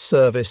noisiest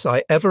service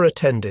I ever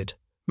attended,"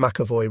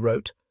 McAvoy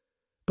wrote,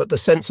 "but the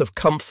sense of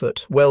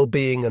comfort,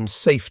 well-being and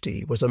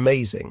safety was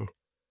amazing."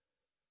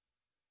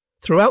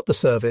 Throughout the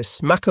service,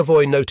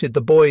 McAvoy noted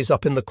the boys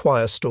up in the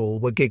choir stall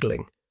were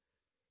giggling.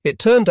 It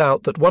turned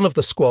out that one of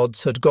the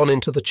squads had gone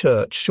into the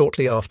church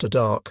shortly after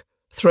dark,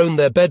 thrown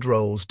their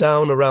bedrolls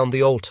down around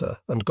the altar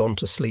and gone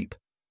to sleep.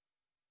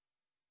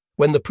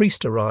 When the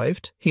priest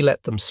arrived, he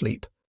let them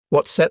sleep.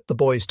 What set the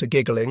boys to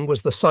giggling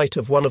was the sight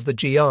of one of the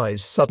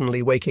GIs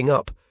suddenly waking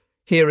up,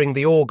 hearing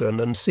the organ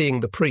and seeing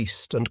the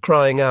priest, and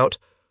crying out,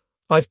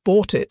 "I've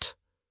bought it."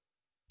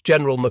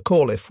 General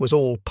McAuliffe was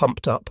all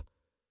pumped up.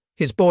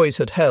 His boys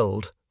had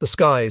held, the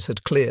skies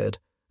had cleared,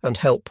 and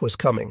help was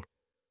coming.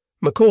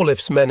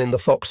 McAuliffe's men in the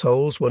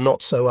foxholes were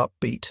not so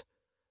upbeat.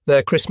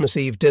 Their Christmas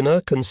Eve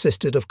dinner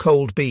consisted of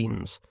cold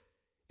beans.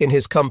 In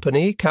his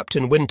company,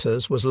 Captain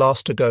Winters was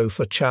last to go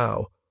for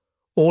chow.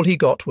 All he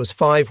got was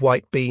 5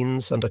 white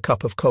beans and a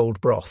cup of cold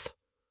broth.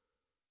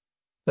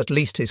 At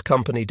least his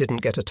company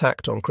didn't get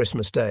attacked on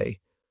Christmas Day.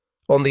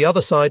 On the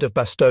other side of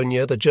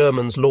Bastogne, the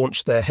Germans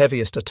launched their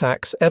heaviest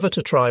attacks ever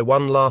to try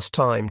one last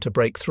time to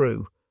break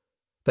through.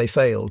 They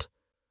failed.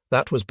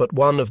 That was but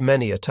one of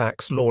many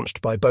attacks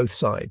launched by both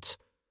sides.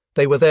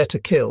 They were there to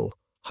kill,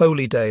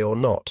 holy day or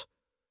not.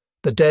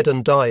 The dead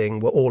and dying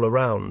were all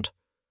around.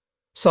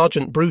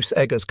 Sergeant Bruce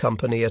Egger's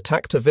company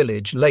attacked a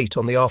village late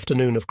on the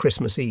afternoon of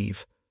Christmas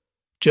Eve.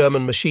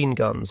 German machine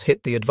guns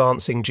hit the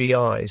advancing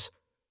GIs.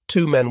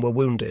 2 men were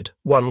wounded,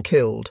 1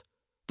 killed.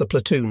 The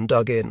platoon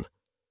dug in.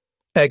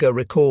 Egger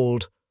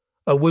recalled,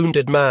 "A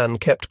wounded man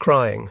kept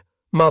crying,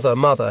 'Mother,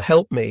 mother,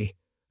 help me,'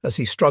 as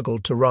he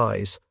struggled to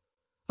rise.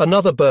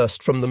 Another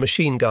burst from the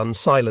machine gun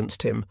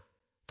silenced him.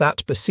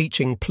 That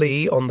beseeching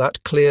plea on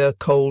that clear,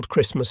 cold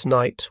Christmas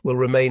night will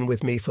remain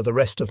with me for the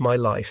rest of my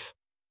life."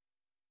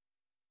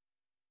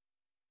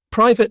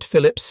 Private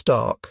Philip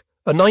Stark,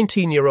 a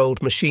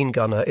 19-year-old machine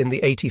gunner in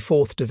the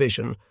 84th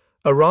Division,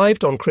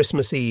 arrived on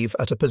Christmas Eve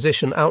at a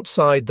position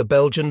outside the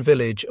Belgian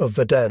village of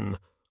Verden,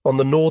 on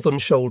the northern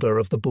shoulder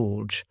of the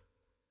Bulge.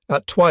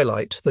 At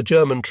twilight, the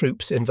German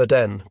troops in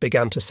Verden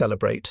began to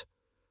celebrate.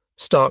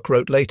 Stark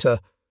wrote later,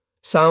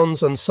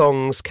 "Sounds and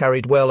songs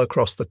carried well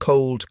across the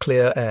cold,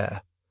 clear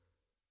air."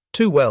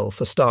 Too well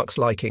for Stark's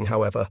liking,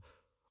 however.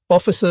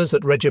 Officers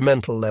at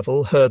regimental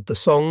level heard the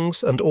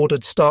songs and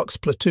ordered Stark's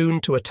platoon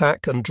to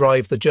attack and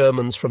drive the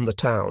Germans from the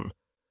town.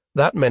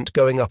 That meant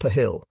going up a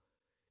hill.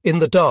 In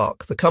the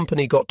dark, the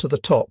company got to the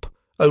top,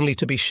 only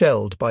to be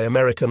shelled by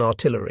American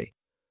artillery.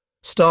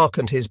 Stark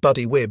and his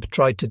buddy Wibb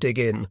tried to dig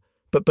in,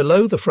 but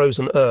below the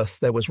frozen earth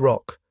there was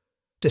rock.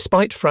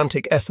 Despite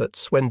frantic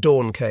efforts, when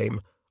dawn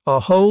came,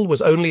 our hole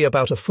was only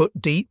about a foot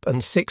deep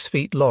and 6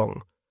 feet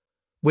long.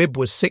 Wibb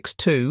was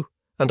 6'2",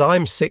 and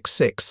I'm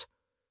 6'6",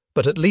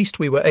 but at least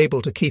we were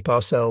able to keep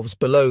ourselves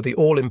below the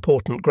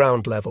all-important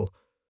ground level.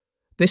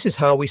 This is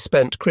how we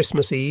spent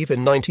Christmas Eve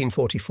in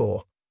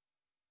 1944.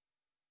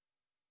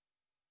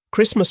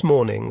 Christmas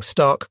morning,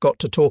 Stark got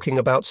to talking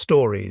about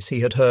stories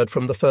he had heard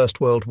from the First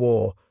World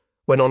War,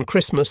 when on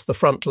Christmas the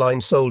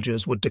front-line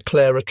soldiers would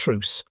declare a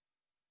truce.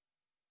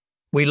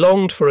 We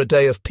longed for a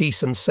day of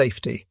peace and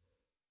safety.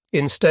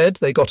 Instead,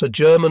 they got a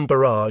German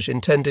barrage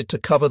intended to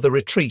cover the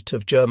retreat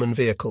of German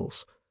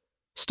vehicles.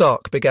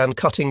 Stark began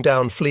cutting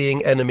down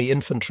fleeing enemy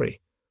infantry.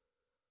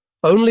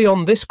 Only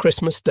on this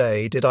Christmas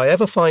Day did I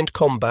ever find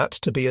combat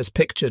to be as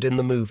pictured in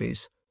the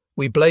movies.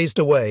 We blazed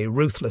away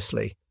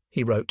ruthlessly,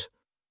 he wrote.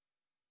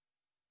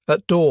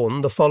 At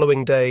dawn the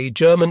following day,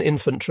 German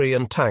infantry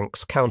and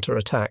tanks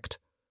counterattacked.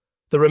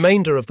 The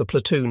remainder of the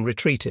platoon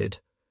retreated,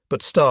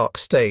 but Stark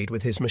stayed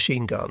with his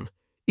machine gun,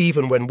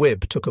 even when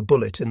Wibb took a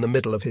bullet in the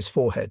middle of his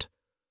forehead.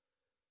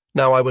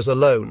 Now I was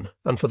alone,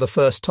 and for the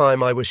first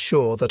time I was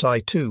sure that I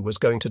too was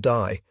going to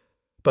die,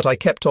 but I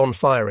kept on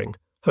firing,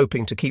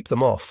 hoping to keep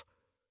them off.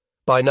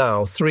 By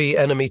now 3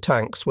 enemy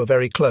tanks were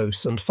very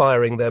close and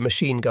firing their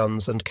machine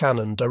guns and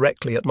cannon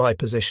directly at my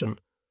position.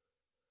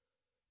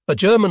 A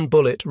German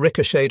bullet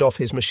ricocheted off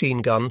his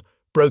machine gun,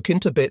 broke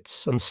into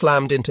bits and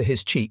slammed into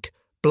his cheek,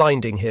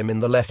 blinding him in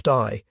the left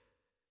eye.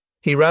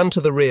 He ran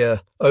to the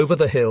rear, over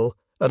the hill,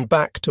 and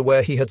back to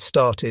where he had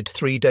started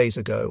 3 days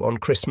ago on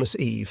Christmas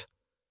Eve.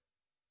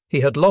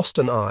 He had lost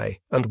an eye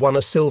and won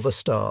a Silver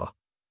Star.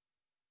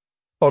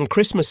 On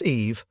Christmas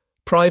Eve,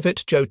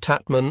 Private Joe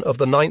Tatman of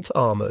the 9th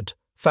Armoured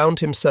found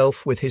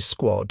himself with his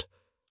squad,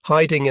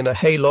 hiding in a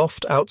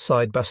hayloft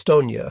outside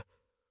Bastogne,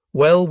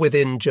 well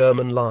within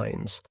German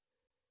lines.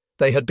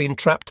 They had been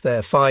trapped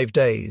there 5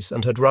 days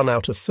and had run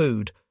out of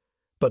food,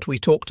 but we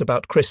talked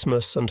about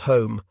Christmas and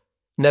home,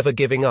 never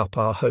giving up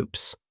our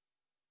hopes.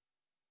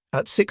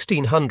 At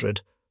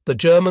 1600, the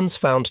Germans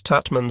found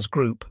Tatman's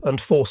group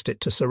and forced it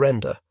to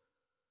surrender.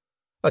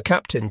 A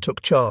captain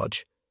took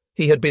charge.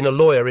 He had been a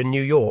lawyer in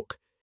New York.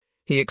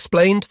 He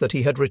explained that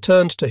he had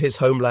returned to his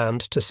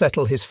homeland to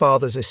settle his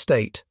father's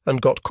estate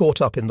and got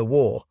caught up in the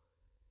war.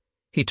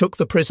 He took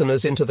the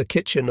prisoners into the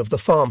kitchen of the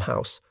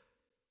farmhouse.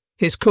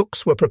 His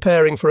cooks were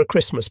preparing for a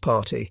Christmas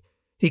party.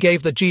 He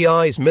gave the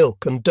GIs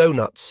milk and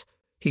donuts.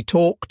 He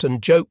talked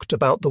and joked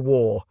about the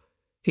war.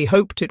 He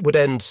hoped it would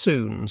end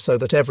soon so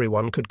that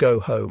everyone could go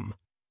home.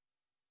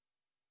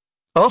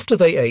 After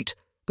they ate,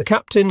 the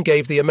captain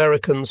gave the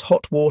Americans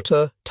hot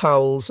water,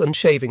 towels, and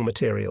shaving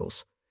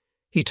materials.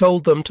 He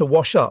told them to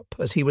wash up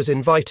as he was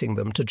inviting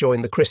them to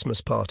join the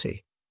Christmas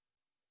party.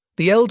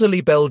 The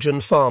elderly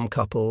Belgian farm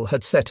couple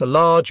had set a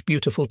large,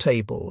 beautiful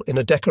table in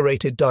a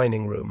decorated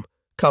dining room,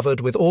 covered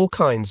with all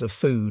kinds of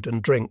food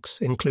and drinks,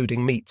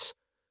 including meats.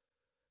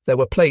 There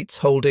were plates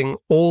holding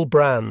all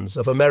brands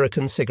of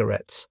American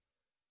cigarettes.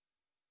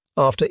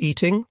 After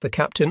eating, the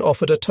captain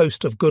offered a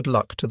toast of good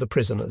luck to the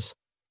prisoners.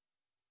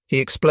 He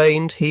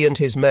explained he and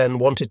his men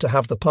wanted to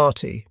have the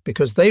party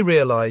because they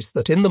realized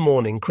that in the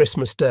morning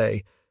Christmas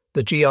Day,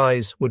 the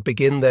GIs would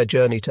begin their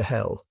journey to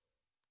hell.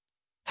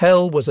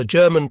 Hell was a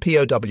German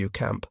POW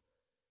camp.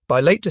 By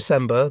late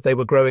December, they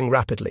were growing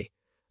rapidly,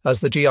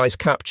 as the GIs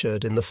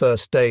captured in the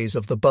first days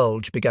of the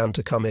Bulge began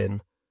to come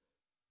in.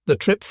 The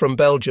trip from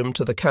Belgium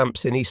to the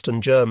camps in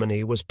eastern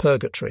Germany was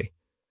purgatory.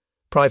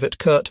 Private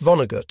Kurt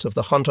Vonnegut of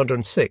the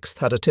 106th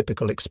had a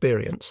typical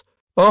experience.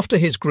 After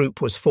his group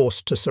was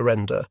forced to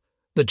surrender,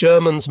 the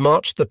Germans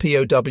marched the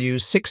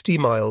POWs 60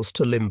 miles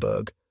to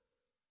Limburg.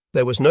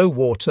 There was no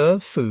water,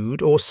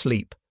 food, or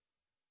sleep.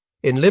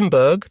 In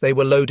Limburg, they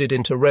were loaded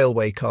into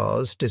railway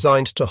cars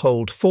designed to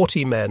hold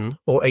 40 men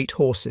or 8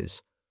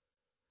 horses.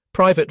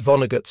 Private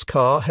Vonnegut's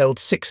car held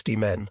 60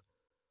 men.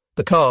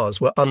 The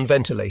cars were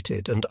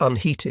unventilated and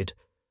unheated.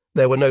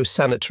 There were no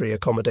sanitary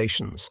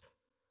accommodations.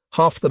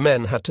 Half the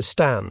men had to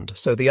stand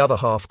so the other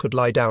half could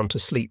lie down to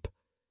sleep.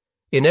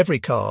 In every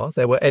car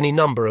there were any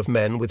number of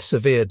men with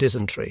severe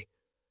dysentery.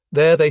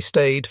 There they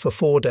stayed for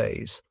 4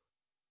 days.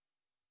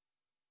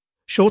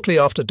 Shortly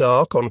after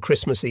dark on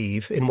Christmas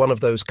Eve, in one of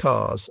those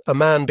cars, a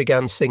man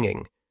began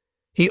singing.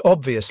 He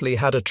obviously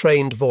had a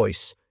trained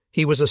voice.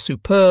 He was a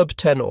superb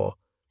tenor,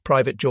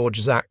 Private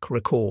George Zack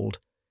recalled.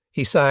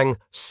 He sang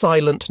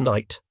Silent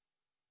Night.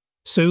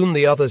 Soon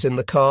the others in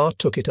the car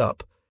took it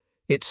up.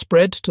 It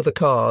spread to the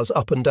cars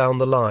up and down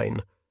the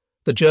line.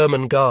 The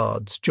German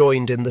guards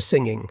joined in the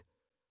singing.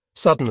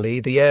 Suddenly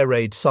the air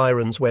raid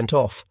sirens went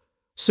off.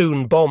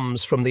 Soon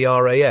bombs from the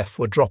RAF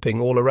were dropping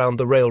all around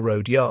the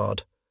railroad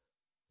yard.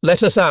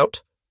 "Let us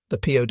out!" the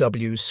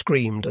POWs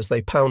screamed as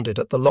they pounded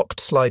at the locked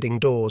sliding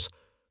doors.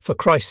 "For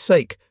Christ's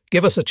sake,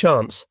 give us a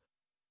chance!"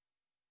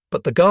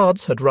 But the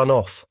guards had run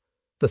off.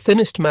 The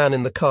thinnest man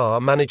in the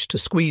car managed to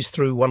squeeze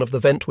through one of the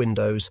vent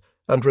windows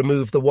and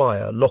remove the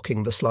wire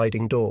locking the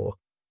sliding door.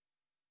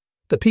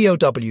 The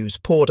POWs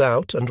poured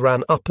out and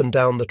ran up and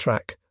down the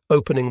track,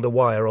 opening the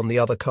wire on the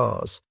other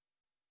cars.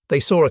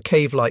 They saw a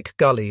cave-like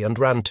gully and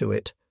ran to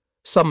it.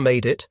 Some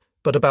made it,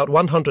 but about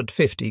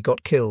 150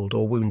 got killed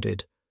or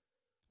wounded.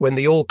 When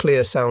the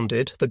all-clear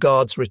sounded, the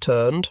guards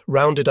returned,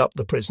 rounded up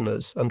the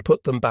prisoners, and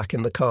put them back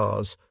in the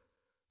cars.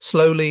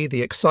 Slowly,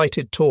 the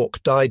excited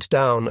talk died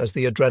down as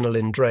the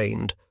adrenaline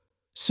drained.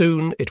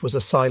 Soon it was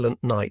a silent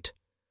night.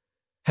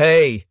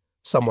 "Hey!"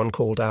 someone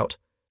called out.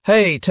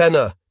 "Hey,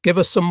 Tenor, give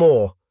us some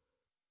more."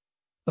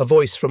 A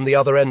voice from the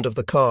other end of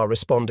the car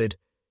responded,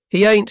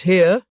 "He ain't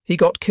here, he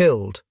got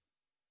killed."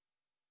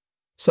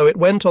 So it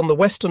went on the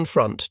Western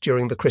Front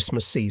during the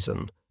Christmas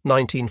season,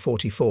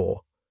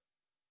 1944.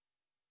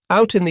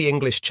 Out in the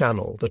English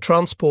Channel, the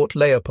transport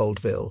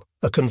Leopoldville,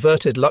 a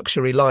converted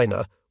luxury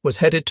liner, was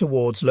headed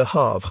towards Le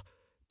Havre,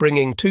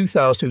 bringing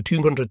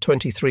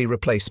 2,223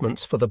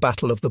 replacements for the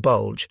Battle of the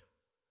Bulge.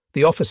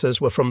 The officers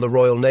were from the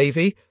Royal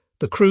Navy,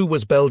 the crew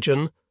was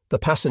Belgian, the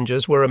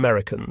passengers were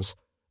Americans.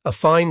 A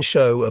fine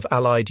show of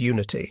Allied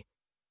unity.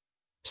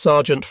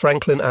 Sergeant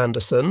Franklin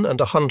Anderson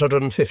and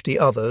 150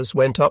 others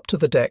went up to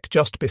the deck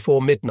just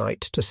before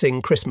midnight to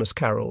sing Christmas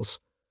carols.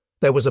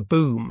 There was a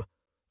boom.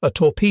 A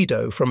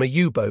torpedo from a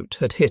U-boat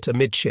had hit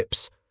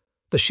amidships.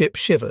 The ship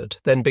shivered,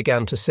 then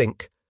began to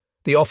sink.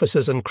 The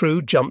officers and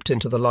crew jumped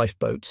into the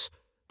lifeboats.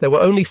 There were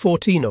only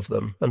 14 of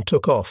them and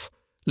took off,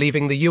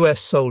 leaving the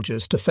US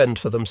soldiers to fend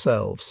for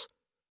themselves.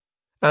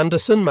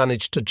 Anderson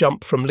managed to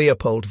jump from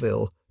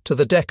Leopoldville to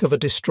the deck of a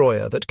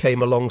destroyer that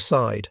came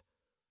alongside.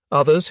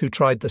 Others who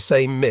tried the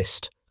same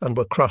missed and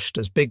were crushed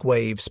as big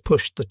waves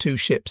pushed the two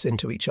ships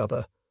into each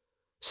other.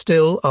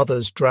 Still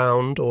others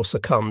drowned or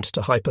succumbed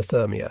to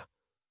hypothermia.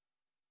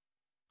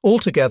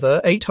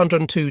 Altogether,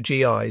 802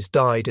 GIs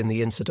died in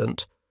the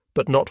incident,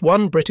 but not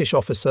one British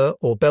officer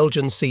or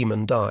Belgian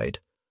seaman died.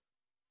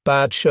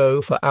 Bad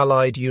show for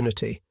Allied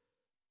unity.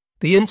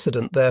 The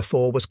incident,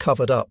 therefore, was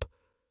covered up.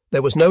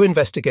 There was no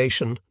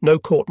investigation, no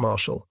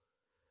court-martial.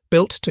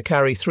 Built to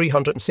carry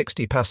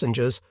 360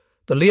 passengers,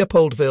 the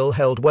Leopoldville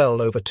held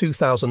well over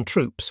 2,000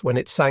 troops when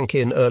it sank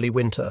in early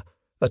winter,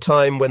 a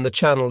time when the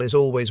Channel is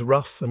always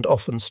rough and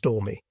often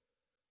stormy.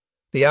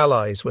 The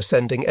Allies were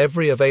sending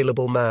every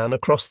available man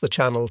across the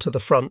Channel to the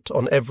front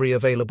on every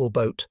available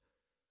boat.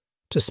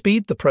 To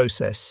speed the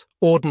process,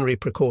 ordinary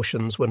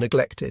precautions were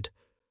neglected.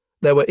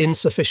 There were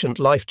insufficient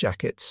life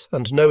jackets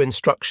and no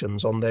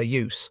instructions on their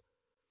use.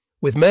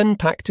 With men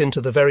packed into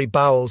the very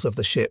bowels of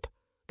the ship,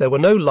 there were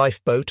no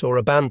lifeboat or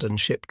abandoned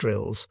ship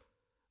drills.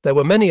 There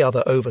were many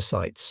other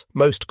oversights,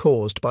 most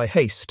caused by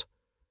haste.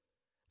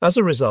 As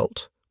a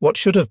result, what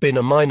should have been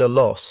a minor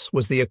loss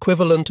was the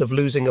equivalent of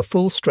losing a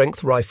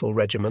full-strength rifle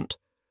regiment,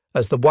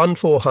 as the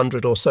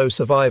 1,400 or so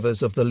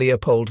survivors of the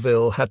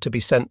Leopoldville had to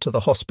be sent to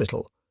the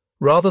hospital,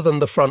 rather than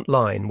the front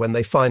line when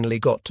they finally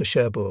got to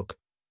Cherbourg.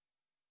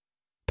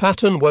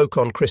 Patton woke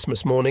on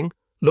Christmas morning,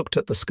 looked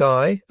at the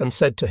sky, and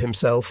said to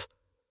himself,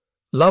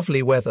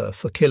 "Lovely weather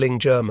for killing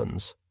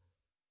Germans."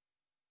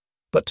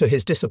 But to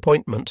his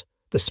disappointment,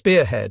 the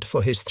spearhead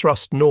for his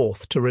thrust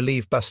north to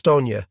relieve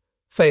Bastogne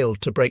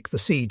failed to break the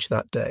siege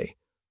that day.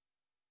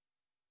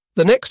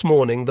 The next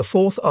morning the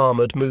 4th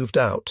Armoured moved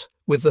out,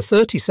 with the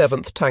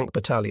 37th Tank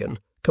Battalion,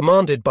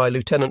 commanded by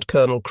Lieutenant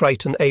Colonel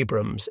Crichton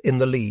Abrams, in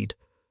the lead.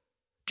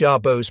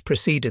 Jarbos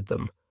preceded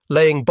them,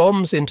 laying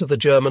bombs into the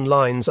German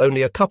lines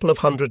only a couple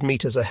of 100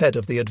 metres ahead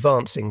of the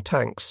advancing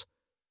tanks.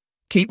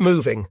 "Keep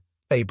moving,"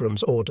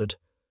 Abrams ordered.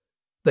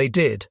 They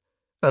did,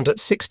 and at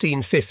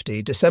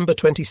 1650, December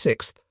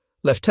 26th,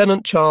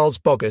 Lieutenant Charles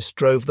Boggis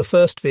drove the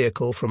first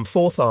vehicle from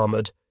 4th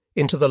Armoured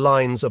into the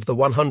lines of the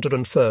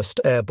 101st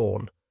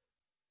Airborne.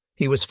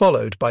 He was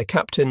followed by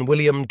Captain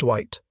William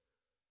Dwight.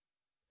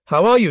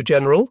 "How are you,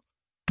 General?"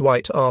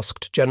 Dwight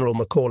asked General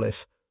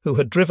McAuliffe, who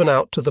had driven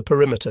out to the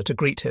perimeter to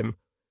greet him.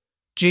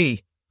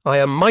 "Gee, I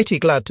am mighty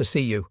glad to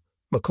see you,"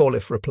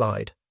 McAuliffe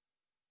replied.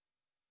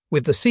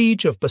 With the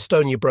siege of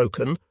Bastogne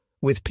broken,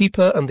 with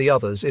Pieper and the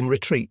others in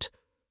retreat,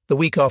 the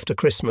week after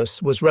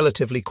Christmas was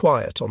relatively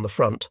quiet on the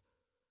front.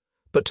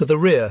 But to the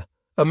rear,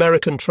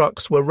 American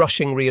trucks were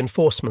rushing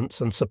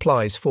reinforcements and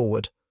supplies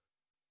forward.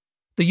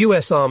 The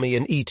US Army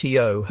in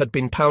ETO had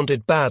been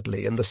pounded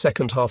badly in the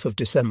second half of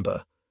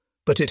December,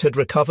 but it had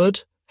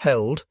recovered,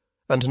 held,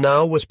 and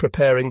now was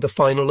preparing the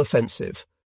final offensive,